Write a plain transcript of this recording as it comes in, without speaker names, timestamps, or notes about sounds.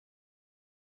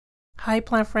Hi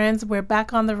plant friends, we're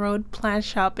back on the road plant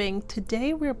shopping.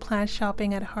 Today we're plant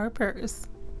shopping at Harper's.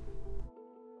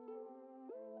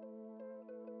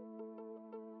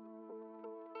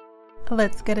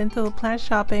 Let's get into the plant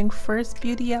shopping. First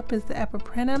beauty up is the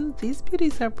Epiprenum. These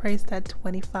beauties are priced at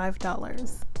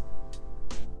 $25.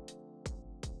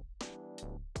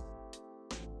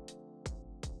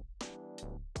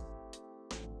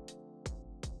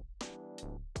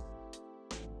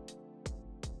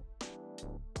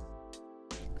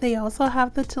 They also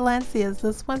have the Tillandsias.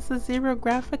 This one's the Zero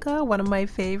Graphica, one of my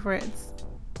favorites.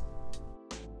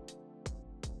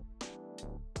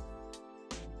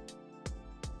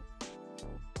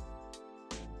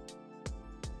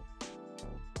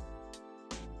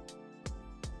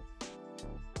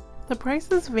 The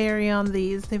prices vary on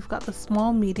these. They've got the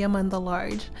small, medium, and the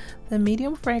large. The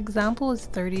medium, for example, is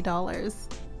 $30.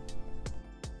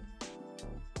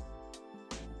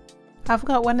 I've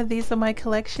got one of these in my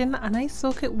collection and I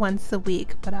soak it once a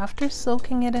week, but after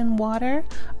soaking it in water,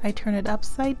 I turn it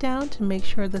upside down to make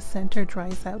sure the center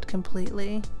dries out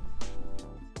completely.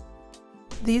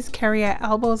 These Carrier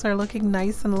elbows are looking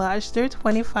nice and lush. They're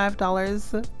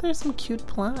 $25. They're some cute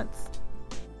plants.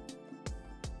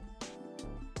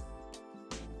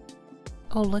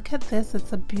 Oh, look at this.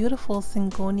 It's a beautiful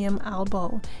Syngonium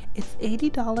elbow. It's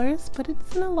 $80, but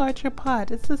it's in a larger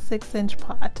pot. It's a 6-inch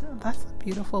pot. That's a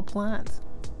beautiful plant.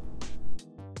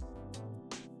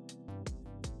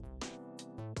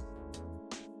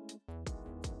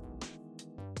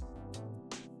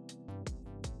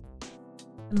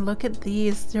 And look at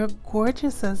these. They're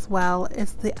gorgeous as well.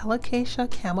 It's the Alocasia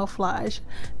Camouflage.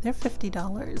 They're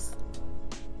 $50.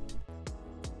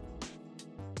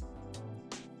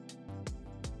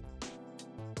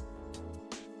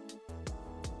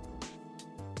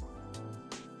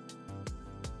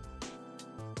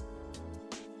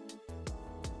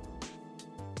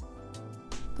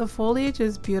 The foliage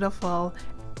is beautiful,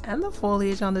 and the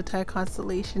foliage on the Thai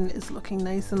constellation is looking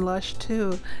nice and lush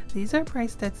too. These are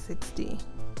priced at $60.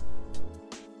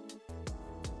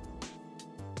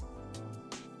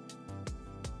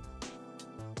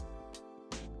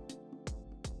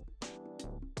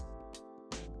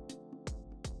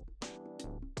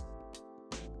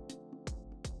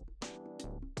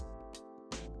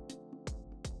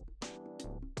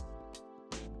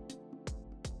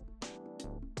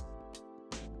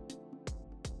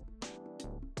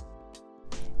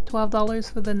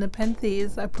 $12 for the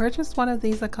Nepenthes. I purchased one of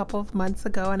these a couple of months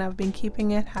ago and I've been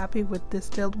keeping it happy with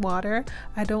distilled water.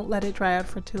 I don't let it dry out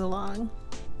for too long.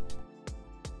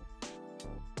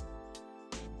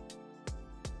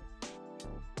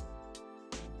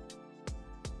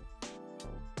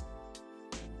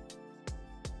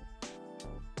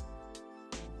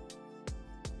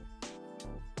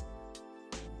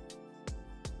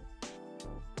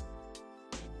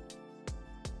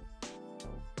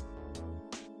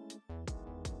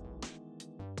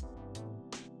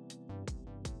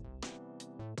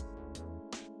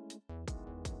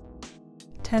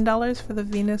 $10 for the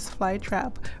Venus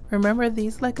flytrap. Remember,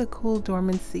 these like a cool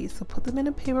dormancy, so put them in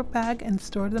a paper bag and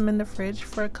store them in the fridge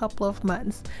for a couple of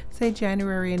months, say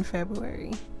January and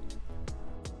February.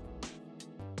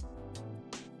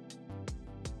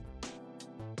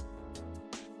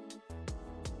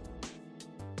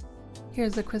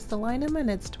 Here's a crystallinum and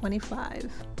it's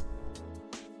 $25.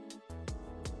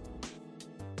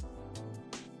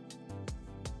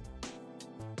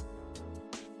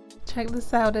 Check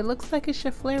this out, it looks like a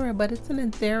Schefflera, but it's an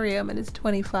anthurium and it's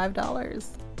 $25.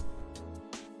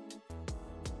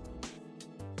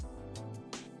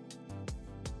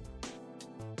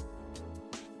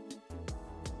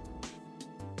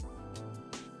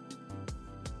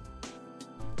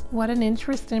 What an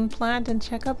interesting plant, and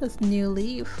check out this new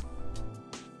leaf.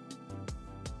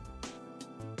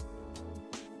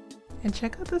 And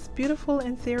check out this beautiful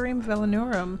Anthurium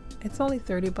vellanorum. It's only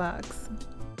 $30.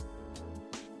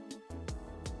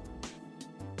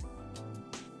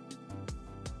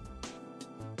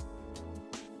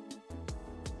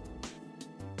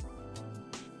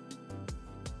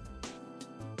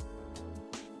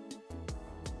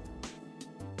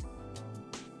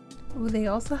 Ooh, they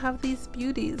also have these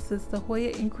beauties. It's the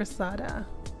Hoya incrusata.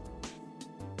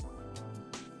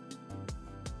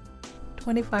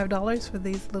 $25 for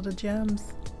these little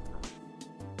gems.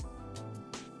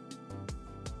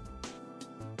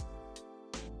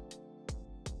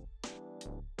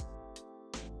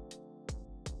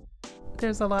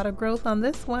 There's a lot of growth on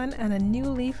this one and a new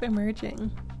leaf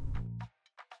emerging.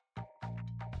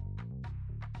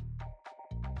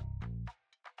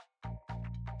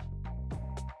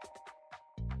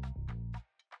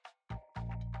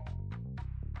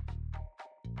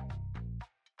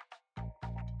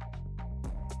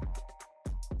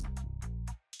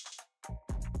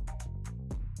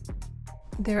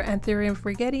 Their anthurium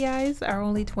frigettii are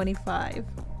only $25.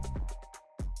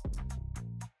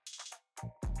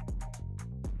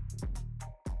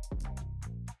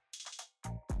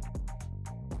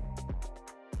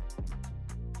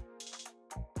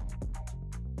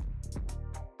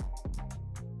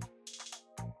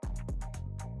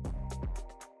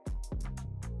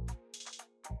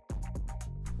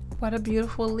 What a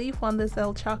beautiful leaf on this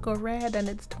El Chaco Red, and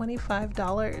it's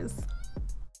 $25.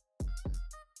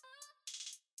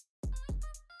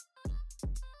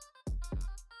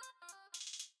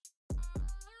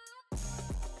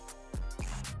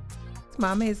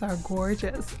 Mames are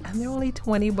gorgeous, and they're only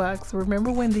 $20.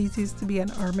 Remember when these used to be an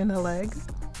arm and a leg?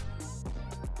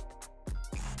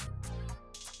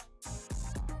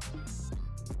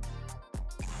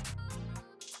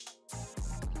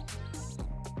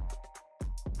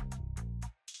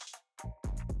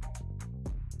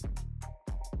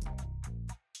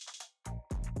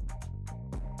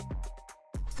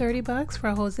 $30 for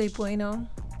a Jose Bueno.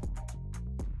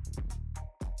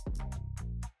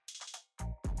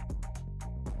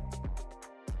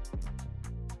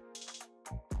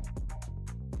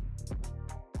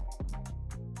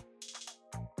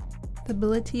 The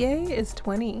billetier is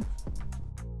 $20.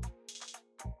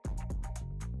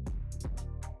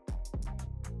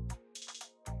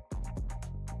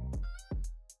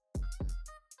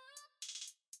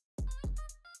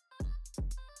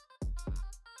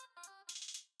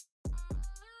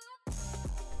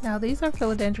 Now these are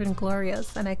Philodendron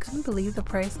Glorious, and I couldn't believe the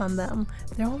price on them.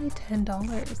 They're only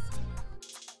 $10.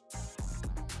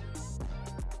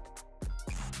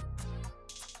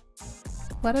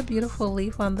 What a beautiful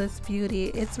leaf on this beauty.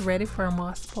 It's ready for a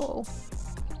moss pole.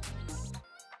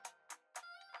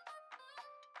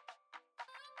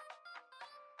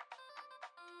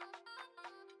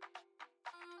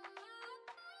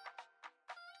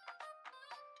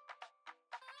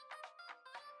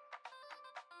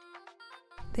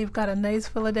 They've got a nice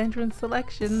philodendron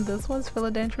selection. This one's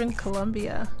Philodendron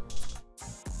Columbia.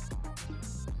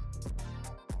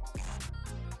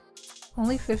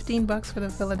 Only $15 for the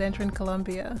Philodendron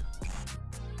Columbia.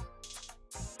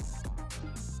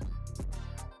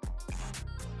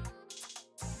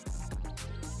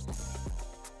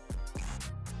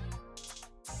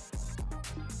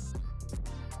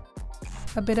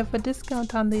 A bit of a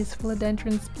discount on these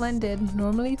Philodendron Splendid.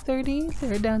 Normally $30,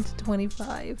 they're down to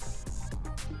 $25.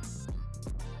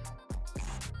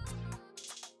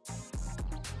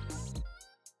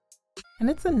 And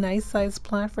it's a nice sized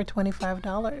plant for $25.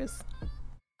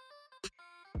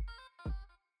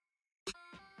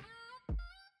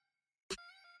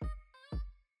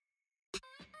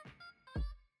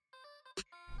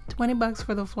 $20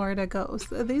 for the Florida Ghost.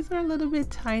 These are a little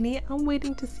bit tiny. I'm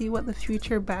waiting to see what the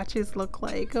future batches look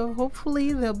like.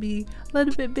 Hopefully they'll be a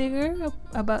little bit bigger,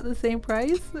 about the same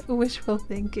price. Wishful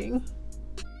thinking.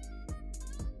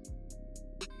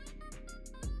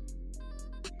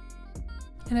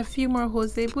 And a few more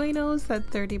Jose Buenos at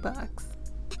 $30.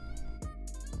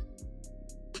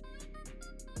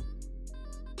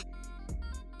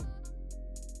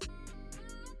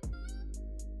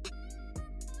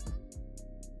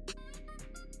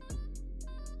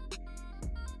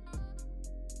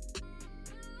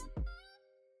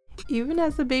 Even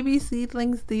as the baby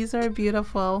seedlings, these are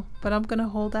beautiful, but I'm gonna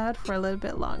hold out for a little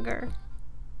bit longer.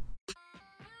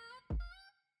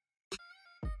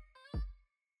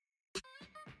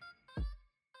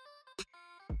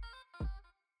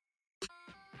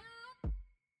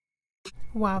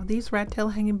 Wow, these rat tail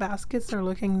hanging baskets are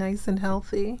looking nice and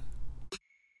healthy.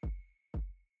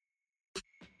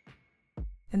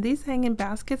 And these hanging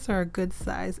baskets are a good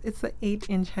size. It's an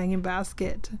 8-inch hanging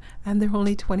basket, and they're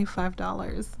only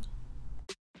 $25.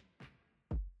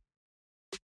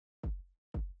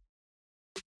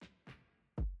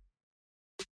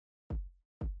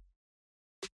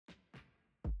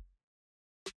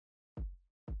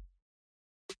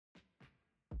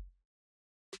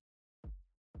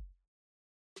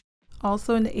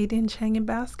 Also in the 8-inch hanging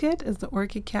basket is the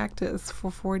orchid cactus for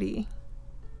 $40.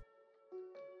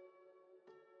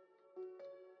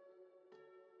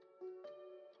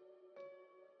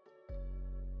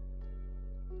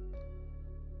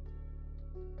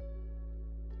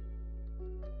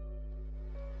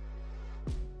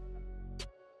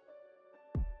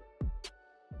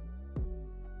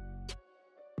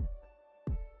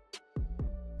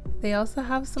 They also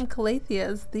have some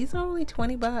calatheas. These are only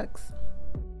 $20.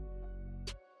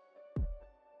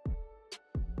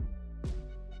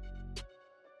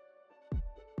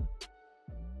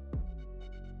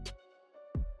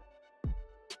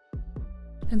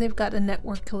 And they've got a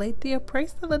network calathea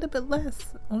priced a little bit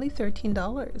less, only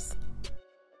 $13.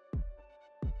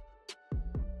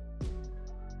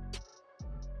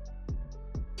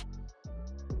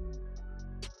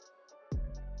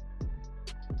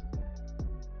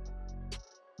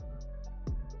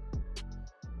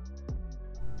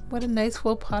 What a nice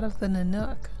full pot of the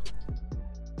Nanook.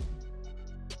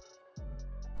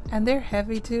 And they're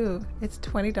heavy too. It's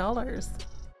 $20.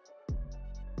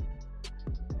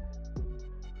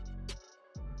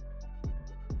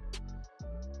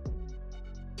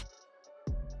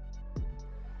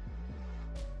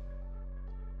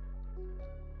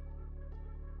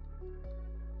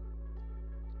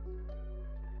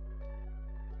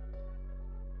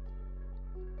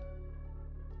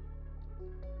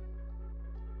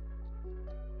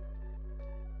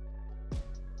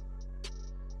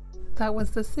 That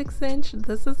was the 6-inch,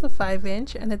 this is the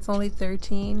 5-inch, and it's only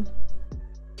 $13.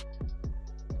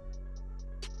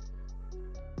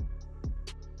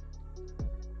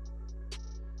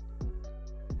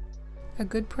 A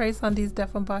good price on these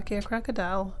Dieffenbachia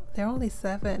crocodile, they're only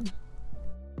 $7.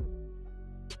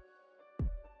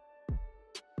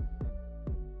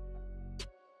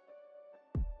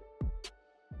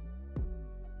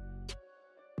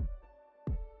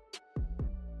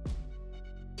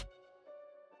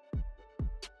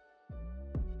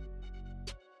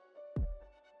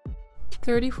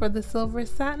 $30 for the silver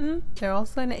satin. They're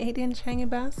also in an 8-inch hanging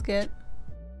basket.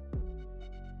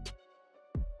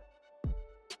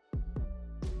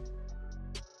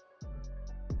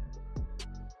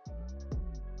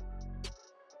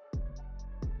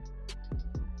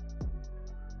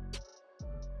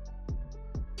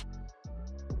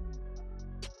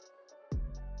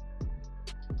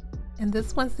 And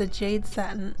this one's the jade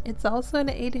satin. It's also in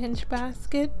an 8-inch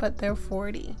basket, but they're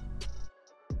 $40.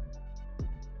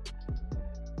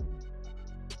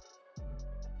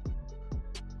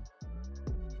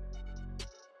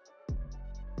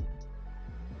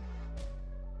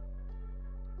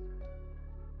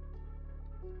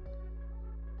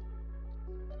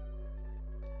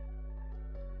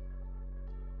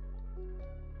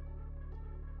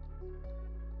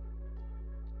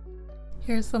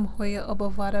 Here's some Hoya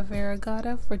obovata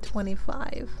variegata for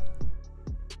 $25.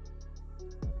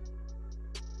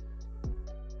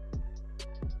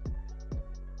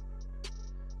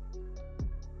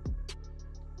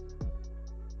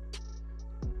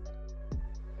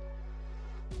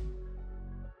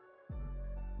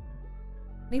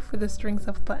 For the strings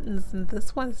of buttons, and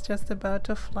this one's just about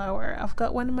to flower. I've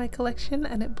got one in my collection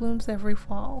and it blooms every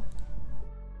fall.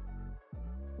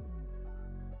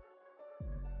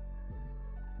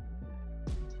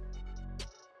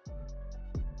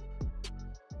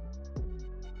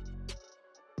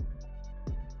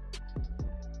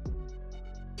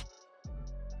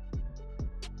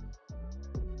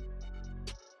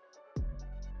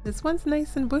 This one's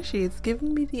nice and bushy. It's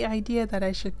giving me the idea that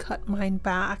I should cut mine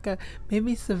back,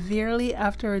 maybe severely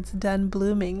after it's done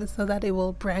blooming so that it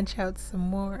will branch out some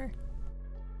more.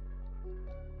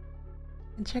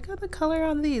 And check out the color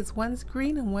on these. One's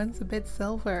green and one's a bit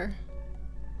silver.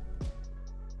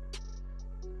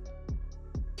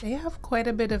 They have quite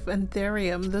a bit of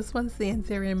anthurium. This one's the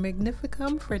Anthurium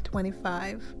magnificum for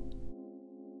 $25.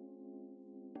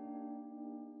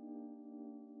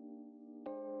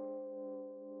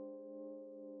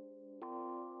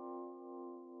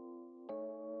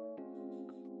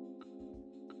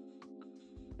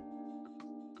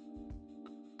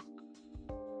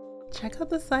 Check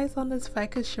out the size on this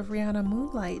Ficus Chevriana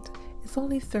Moonlight. It's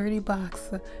only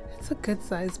 $30. It's a good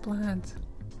sized plant.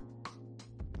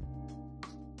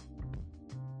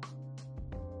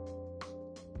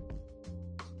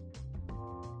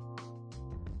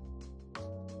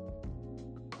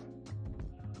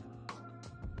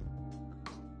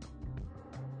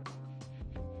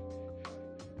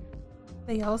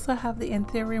 They also have the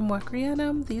Anthurium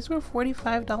wackerianum. These were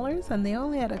 $45 and they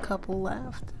only had a couple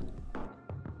left.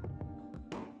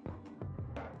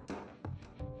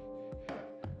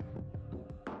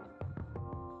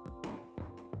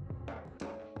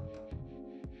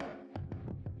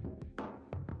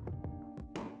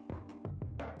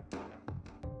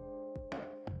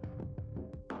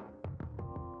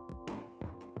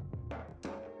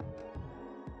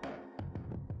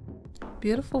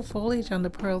 Beautiful foliage on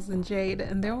the pearls and jade,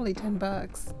 and they're only $10.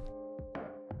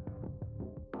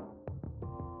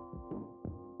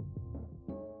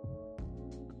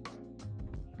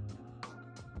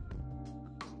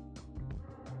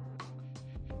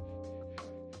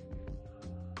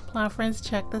 Plant friends,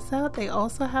 check this out. They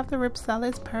also have the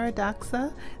Ripsalis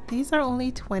Paradoxa. These are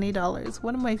only $20,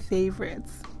 one of my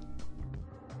favorites.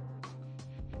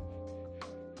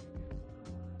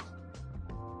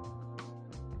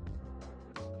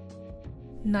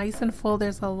 Nice and full.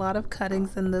 There's a lot of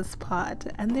cuttings in this pot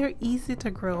and they're easy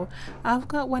to grow. I've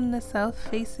got one in the south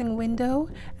facing window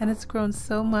and it's grown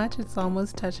so much it's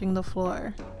almost touching the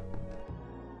floor.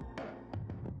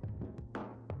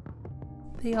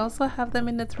 They also have them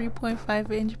in the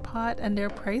 3.5-inch pot and they're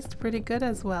priced pretty good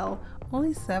as well,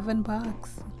 only $7.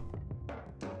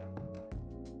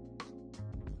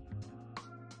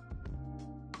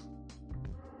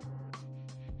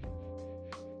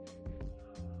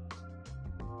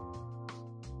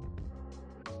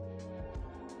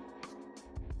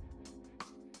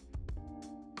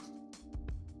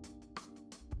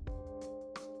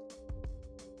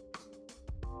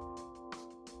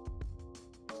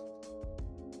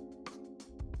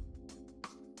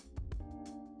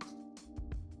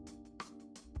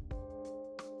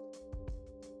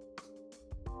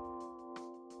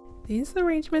 These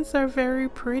arrangements are very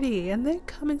pretty and they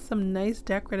come in some nice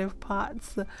decorative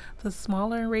pots. The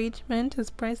smaller arrangement is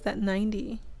priced at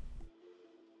 $90.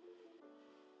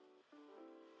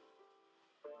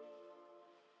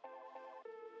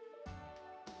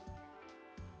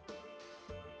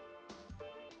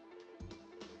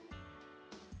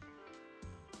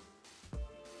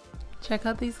 Check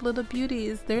out these little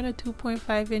beauties. They're in a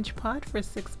 2.5-inch pot for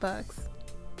 $6.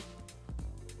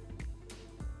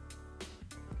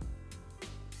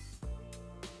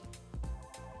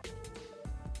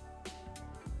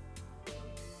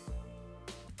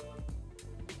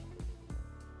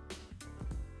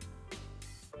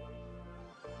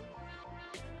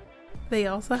 They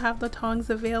also have the tongs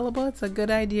available. It's a good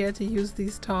idea to use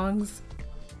these tongs.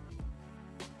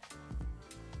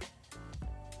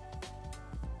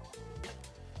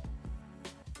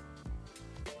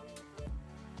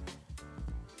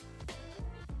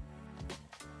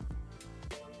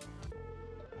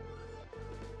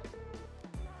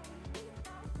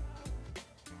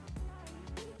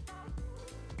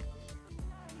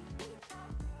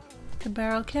 The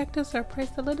barrel cactus are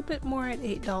priced a little bit more at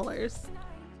 $8.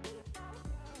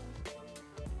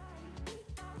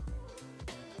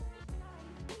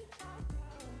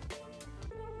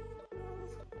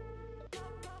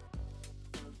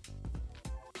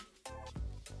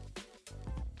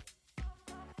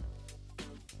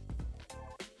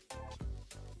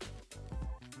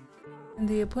 And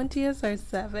the opuntias are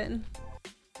 $7.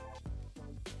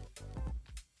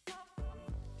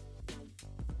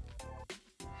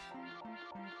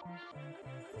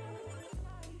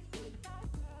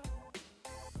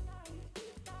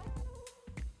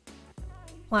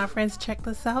 Wow, friends, check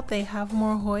this out. They have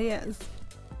more Hoyas.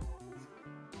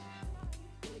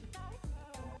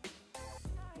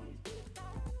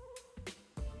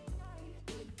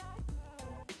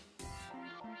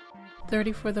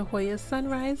 $30 for the Hoya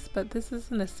Sunrise, but this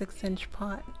is in a 6-inch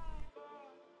pot.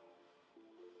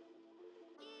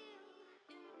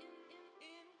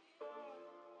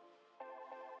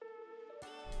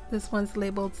 This one's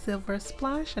labeled Silver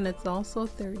Splash and it's also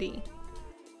 $30.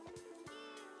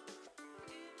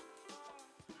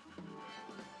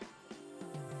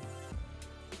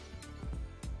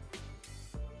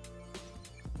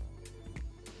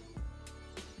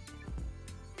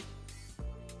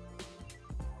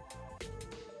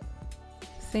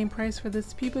 Same price for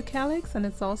this pubic calyx and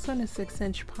it's also in a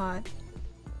 6-inch pot.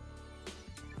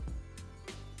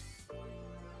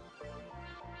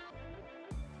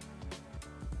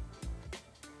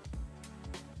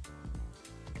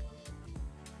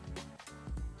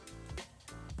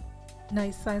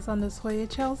 Nice size on this Hoya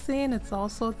Chelsea and it's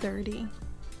also $30.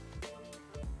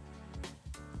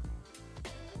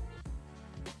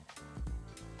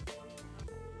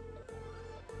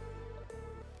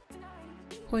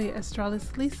 Hoya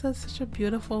Australis Lisa is such a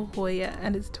beautiful Hoya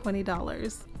and it's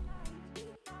 $20.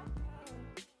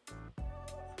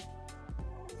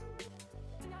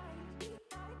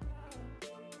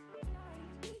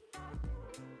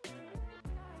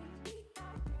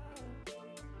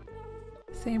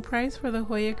 Same price for the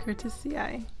Hoya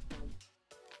Curtisii.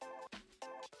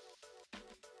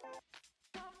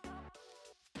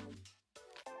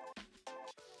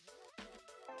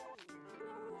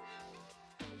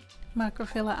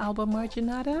 Macrophylla alba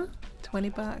marginata,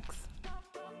 $20.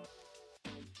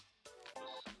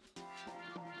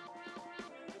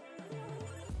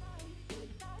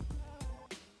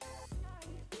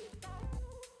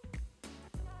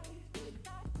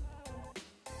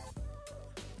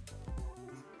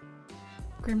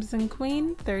 Crimson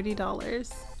Queen,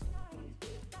 $30.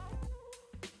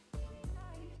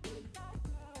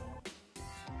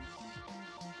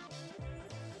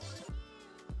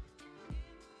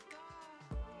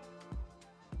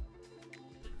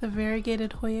 The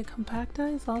variegated Hoya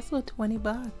compacta is also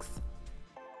 $20.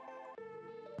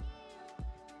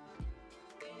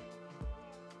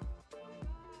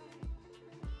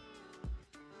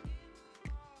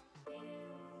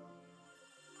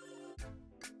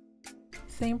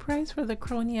 Same price for the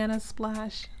Croniana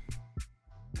Splash.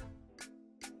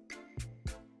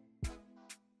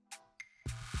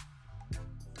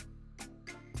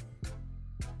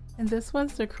 And this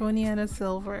one's the Croniana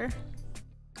Silver.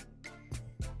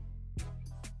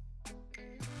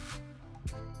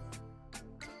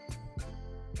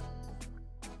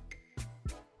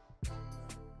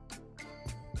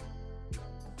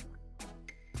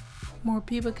 More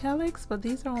Piba Calyx, but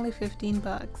these are only 15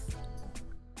 bucks.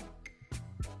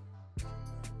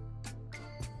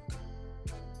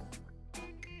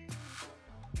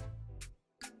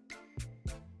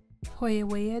 Hoya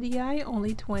Wayedii,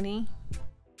 only 20.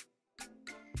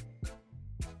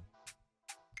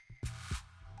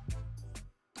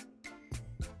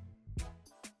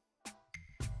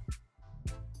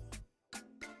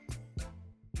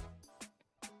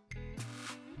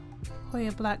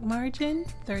 Hoya Black Margin,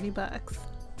 30 bucks.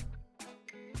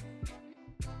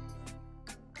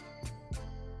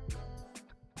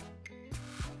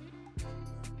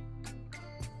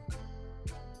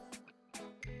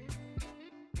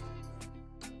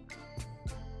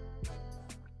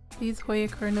 These Hoya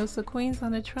Carnosa Queens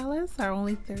on a trellis are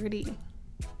only 30.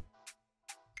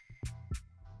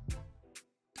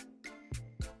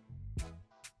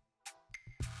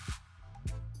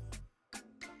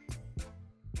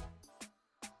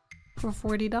 For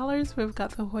 $40, we've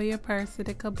got the Hoya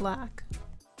Parasitica Black.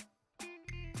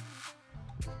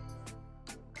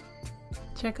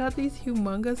 Check out these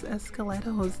humongous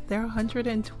esqueletos, they're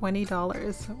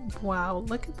 $120. Wow,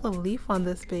 look at the leaf on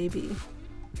this baby.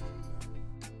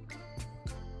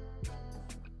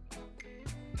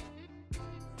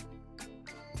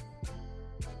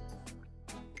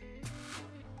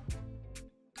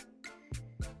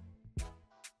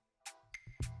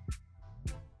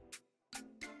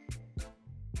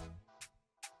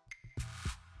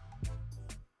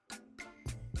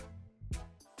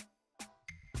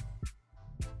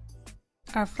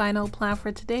 Our final plant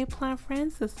for today, plant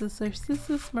friends, is the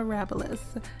Circissus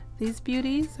mirabilis. These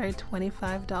beauties are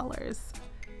 $25.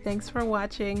 Thanks for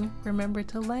watching. Remember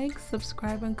to like,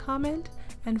 subscribe, and comment,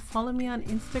 and follow me on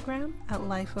Instagram at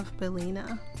Life of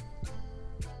Bellina.